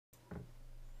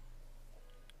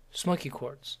Smoky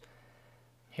quartz.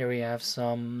 Here we have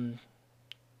some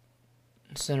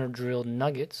center drilled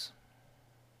nuggets.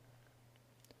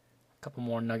 A couple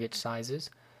more nugget sizes.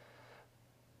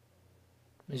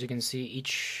 As you can see,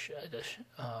 each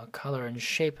color and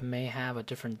shape may have a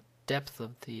different depth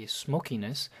of the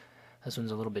smokiness. This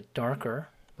one's a little bit darker,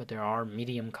 but there are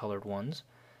medium colored ones.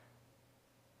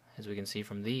 As we can see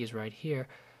from these right here,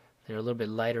 they're a little bit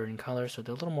lighter in color, so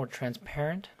they're a little more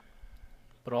transparent,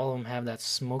 but all of them have that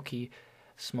smoky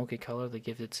color that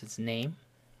gives it its name.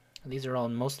 These are all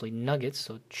mostly nuggets,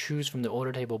 so choose from the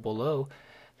order table below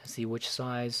to see which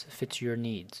size fits your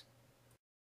needs.